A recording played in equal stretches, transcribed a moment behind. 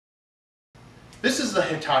This is the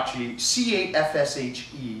Hitachi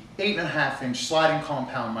C8FSHE 8.5-inch sliding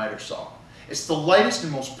compound miter saw. It's the lightest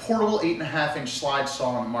and most portable 8.5-inch slide saw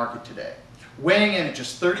on the market today. Weighing in at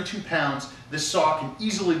just 32 pounds, this saw can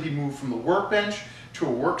easily be moved from the workbench to a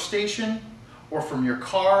workstation, or from your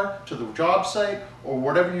car to the job site, or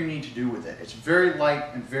whatever you need to do with it. It's very light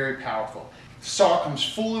and very powerful. The saw comes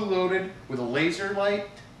fully loaded with a laser light,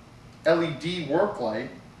 LED work light.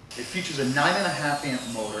 It features a 9.5 amp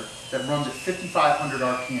motor that runs at 5,500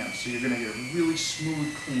 RPM, so you're going to get a really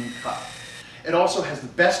smooth, clean cut. It also has the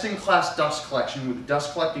best-in-class dust collection with a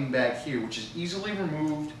dust collecting bag here, which is easily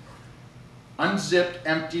removed, unzipped,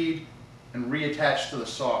 emptied, and reattached to the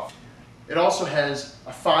saw. It also has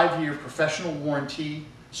a 5-year professional warranty,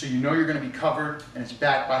 so you know you're going to be covered, and it's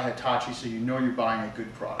backed by Hitachi, so you know you're buying a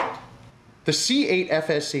good product. The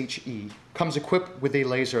C8FSHE comes equipped with a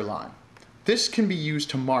laser line. This can be used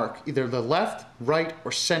to mark either the left, right,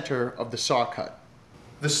 or center of the saw cut.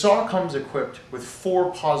 The saw comes equipped with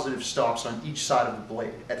 4 positive stops on each side of the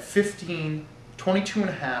blade at 15,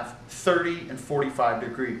 22.5, 30, and 45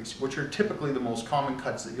 degrees, which are typically the most common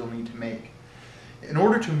cuts that you'll need to make. In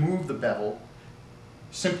order to move the bevel,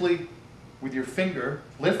 simply with your finger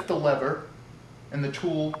lift the lever and the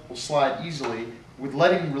tool will slide easily. With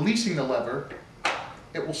releasing the lever,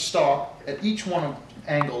 it will stop at each one of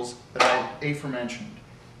the angles that I aforementioned.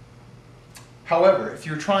 However, if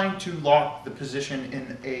you're trying to lock the position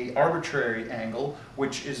in an arbitrary angle,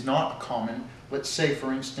 which is not common, let's say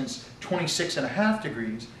for instance 26.5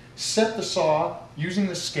 degrees, set the saw using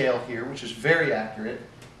the scale here, which is very accurate,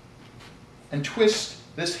 and twist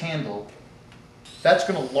this handle. That's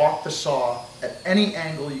going to lock the saw at any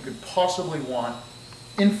angle you could possibly want,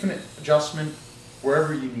 infinite adjustment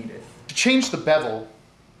wherever you need it. To change the bevel,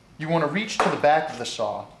 you want to reach to the back of the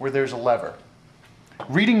saw where there's a lever.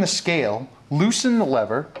 Reading the scale, loosen the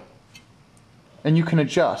lever, and you can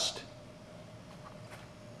adjust.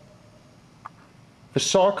 The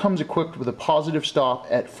saw comes equipped with a positive stop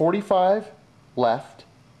at 45 left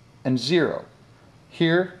and 0.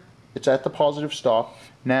 Here, it's at the positive stop.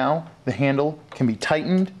 Now the handle can be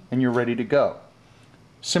tightened and you're ready to go.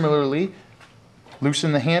 Similarly,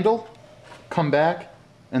 loosen the handle, come back,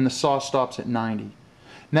 and the saw stops at 90.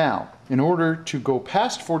 Now, in order to go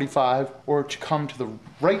past 45 or to come to the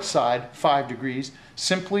right side 5 degrees,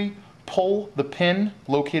 simply pull the pin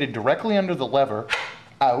located directly under the lever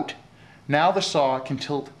out. Now the saw can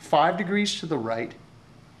tilt 5 degrees to the right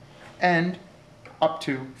and up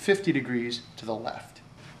to 50 degrees to the left.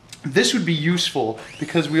 This would be useful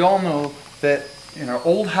because we all know that in our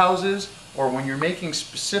old houses or when you're making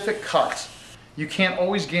specific cuts, you can't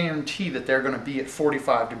always guarantee that they're going to be at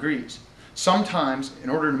 45 degrees. Sometimes, in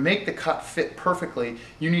order to make the cut fit perfectly,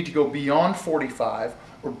 you need to go beyond 45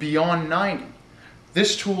 or beyond 90.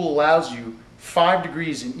 This tool allows you 5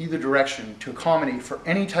 degrees in either direction to accommodate for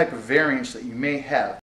any type of variance that you may have.